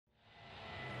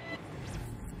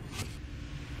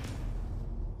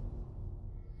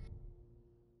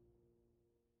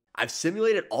I've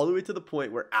simulated all the way to the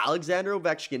point where Alexander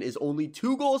Ovechkin is only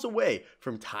 2 goals away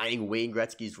from tying Wayne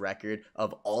Gretzky's record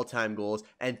of all-time goals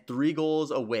and 3 goals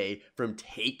away from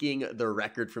taking the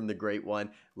record from the Great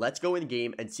One. Let's go in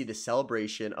game and see the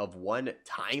celebration of 1,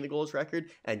 tying the goals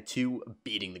record, and 2,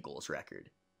 beating the goals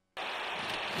record.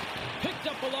 Picked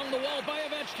up along the wall by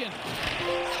Ovechkin.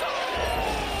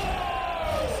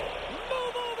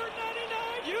 Move over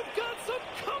 99, you've got some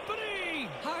company!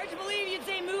 Hard to believe you'd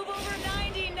say move over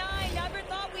 99. Never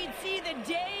thought we'd see the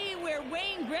day where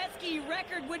Wayne Gretzky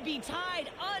record would be tied.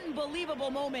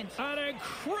 Unbelievable moment. An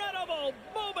incredible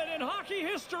moment in hockey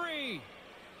history!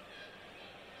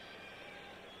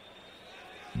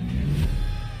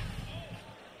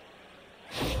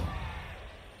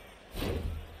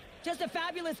 Just a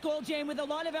fabulous goal, Jane, with a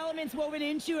lot of elements woven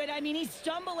into it. I mean, he's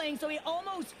stumbling, so he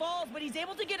almost falls, but he's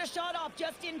able to get a shot off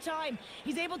just in time.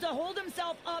 He's able to hold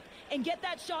himself up and get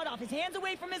that shot off. His hands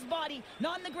away from his body,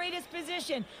 not in the greatest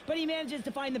position, but he manages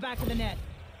to find the back of the net.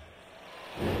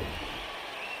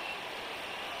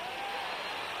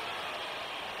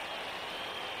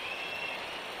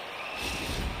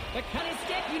 On his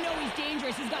stick, you know he's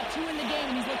dangerous. He's got 2 in the game,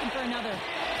 and he's looking for another.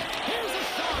 Here's a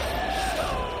shot!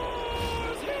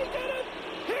 Scores! He did it!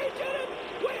 He did it!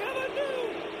 We have a new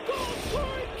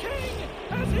goal-scoring king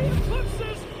as he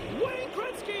eclipses Wayne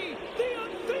Gretzky! The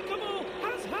unthinkable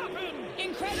has happened!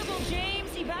 Incredible,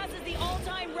 James. He passes the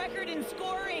all-time record in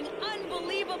scoring.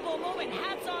 Unbelievable moment.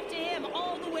 Hats off to him.